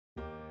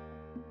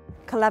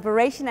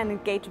Collaboration and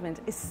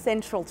engagement is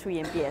central to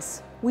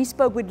EMBS. We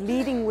spoke with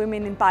leading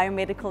women in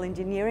biomedical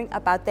engineering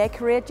about their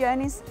career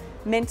journeys,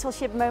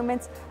 mentorship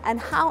moments, and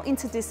how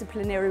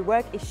interdisciplinary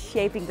work is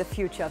shaping the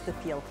future of the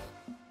field.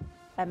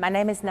 My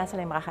name is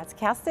Nathalie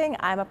Mrachatz-Kersting.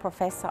 I'm a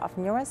professor of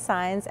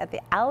neuroscience at the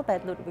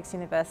Albert Ludwigs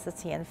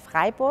University in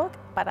Freiburg,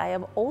 but I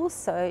am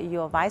also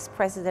your vice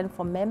president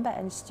for member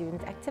and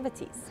student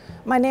activities.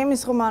 My name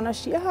is Romana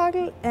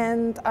Schierhagel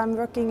and I'm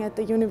working at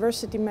the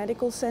University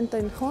Medical Center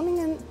in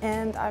Groningen,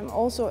 and I'm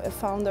also a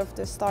founder of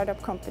the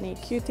startup company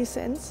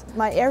QTsense.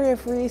 My area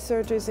of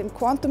research is in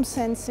quantum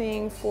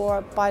sensing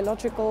for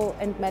biological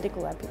and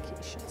medical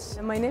applications.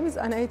 My name is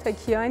Anaita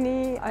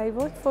Kiani. I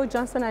work for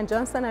Johnson &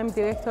 Johnson. I'm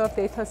director of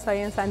data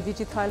science and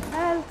digital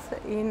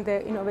health in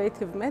the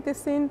innovative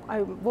medicine.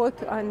 I work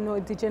on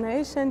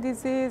neurodegeneration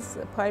disease,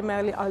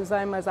 primarily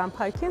Alzheimer's and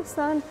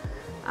Parkinson,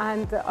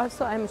 and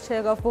also I'm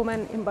chair of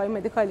Women in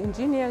Biomedical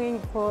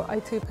Engineering for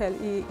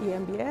IEEE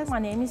EMBS. My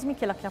name is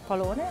Michela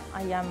Chiappalone.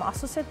 I am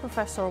associate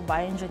professor of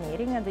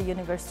bioengineering at the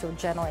University of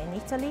Genoa in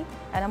Italy,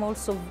 and I'm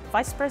also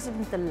vice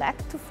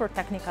president-elect for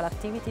technical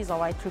activities of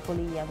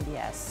IEEE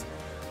EMBS.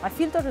 My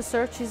field of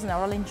research is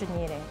neural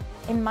engineering.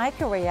 In my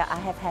career, I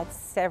have had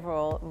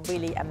several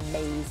really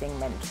amazing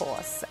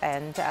mentors,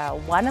 and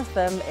one of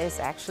them is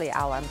actually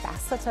our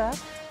ambassador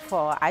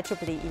for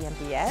IEEE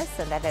EMBS,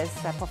 and that is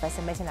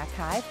Professor Metin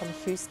Akai from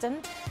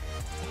Houston.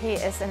 He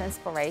is an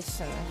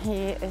inspiration.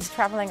 He is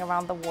traveling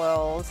around the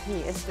world. He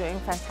is doing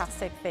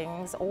fantastic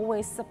things,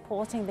 always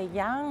supporting the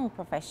young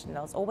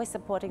professionals, always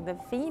supporting the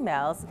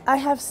females. I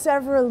have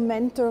several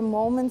mentor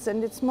moments,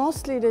 and it's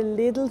mostly the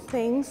little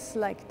things,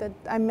 like that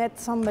I met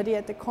somebody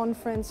at the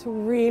conference who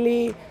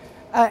really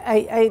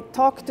I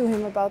talked to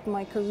him about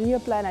my career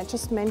plan. I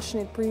just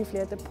mentioned it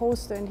briefly at the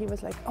poster, and he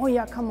was like, oh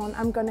yeah, come on,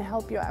 I'm going to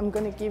help you. I'm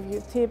going to give you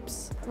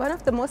tips. One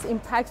of the most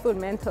impactful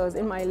mentors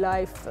in my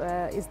life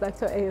is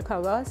Dr.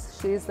 Erika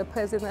Ross. She is the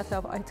president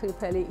of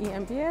IEEE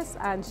EMBS,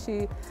 and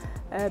she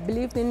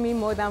believed in me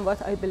more than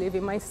what I believe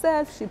in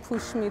myself. She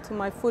pushed me to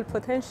my full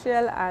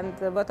potential, and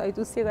what I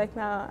do see right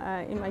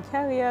now in my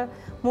career,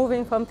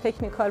 moving from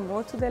technical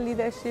more to the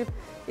leadership,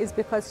 is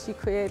because she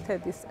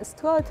created this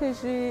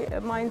strategy,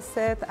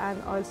 mindset,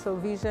 and also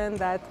vision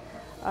that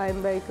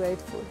I'm very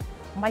grateful.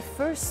 My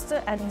first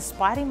and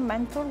inspiring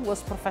mentor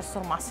was Professor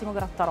Massimo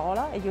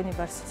Grattarola at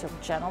University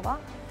of Genova.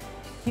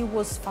 He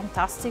was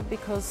fantastic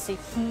because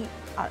he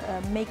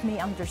made me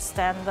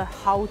understand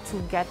how to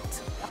get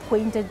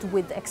acquainted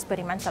with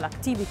experimental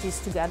activities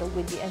together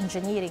with the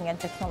engineering and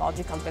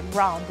technological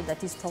background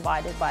that is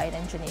provided by an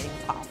engineering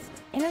path.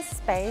 In a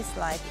space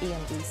like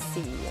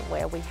EMBC,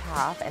 where we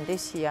have, and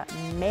this year,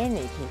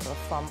 many people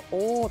from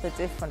all the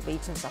different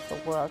regions of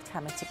the world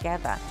coming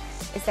together,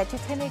 is that you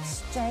can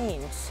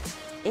exchange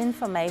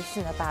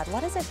information about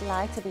what is it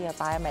like to be a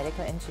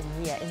biomedical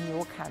engineer in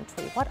your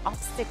country, what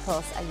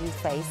obstacles are you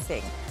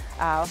facing,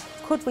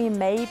 could we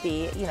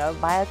maybe,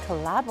 by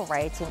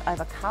collaborating,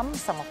 overcome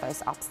some of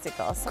those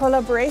obstacles?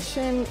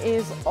 Collaboration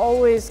is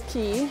always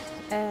key,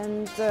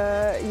 and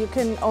you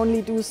can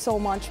only do so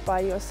much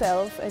by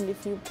yourself, and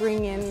if you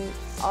bring in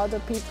other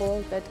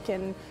people that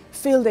can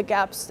fill the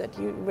gaps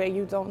where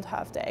you don't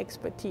have the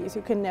expertise,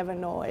 you can never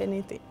know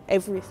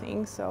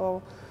everything.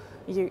 So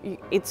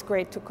it's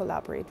great to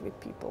collaborate with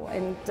people,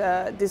 and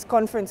this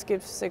conference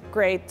gives a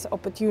great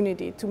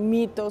opportunity to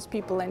meet those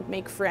people and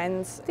make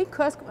friends. I think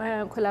cross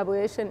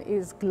collaboration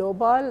is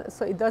global,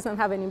 so it doesn't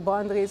have any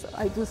boundaries.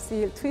 I do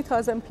see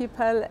 3,000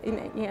 people in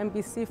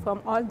EMBC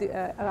from all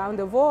around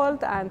the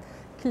world, and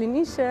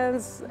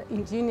clinicians,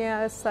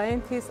 engineers,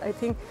 scientists. I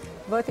think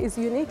what is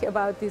unique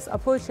about this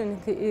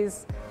opportunity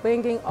is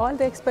bringing all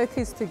the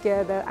expertise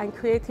together and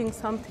creating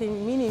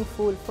something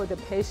meaningful for the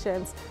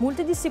patients.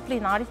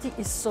 Multidisciplinarity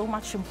is so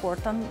much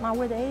important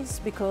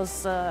nowadays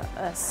because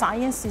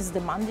science is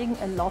demanding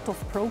a lot of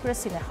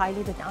progress in a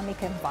highly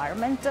dynamic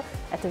environment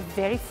at a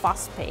very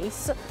fast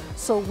pace.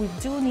 So we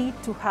do need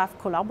to have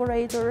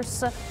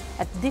collaborators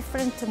at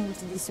different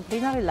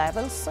multidisciplinary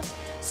levels.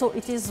 So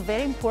it is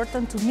very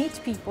important to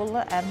meet people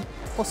and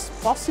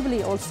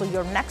possibly also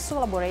your next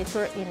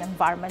collaborator in an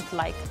environment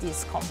like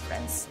this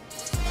conference.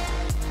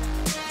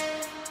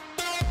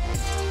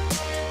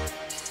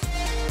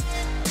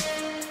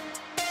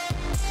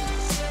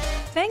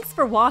 Thanks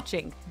for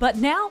watching, but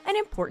now an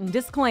important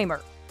disclaimer.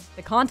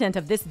 The content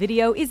of this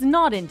video is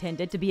not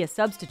intended to be a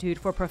substitute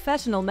for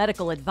professional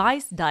medical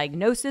advice,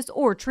 diagnosis,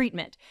 or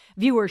treatment.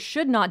 Viewers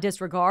should not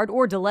disregard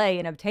or delay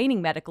in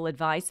obtaining medical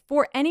advice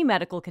for any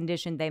medical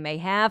condition they may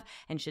have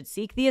and should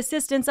seek the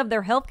assistance of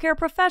their healthcare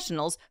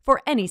professionals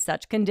for any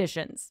such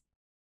conditions.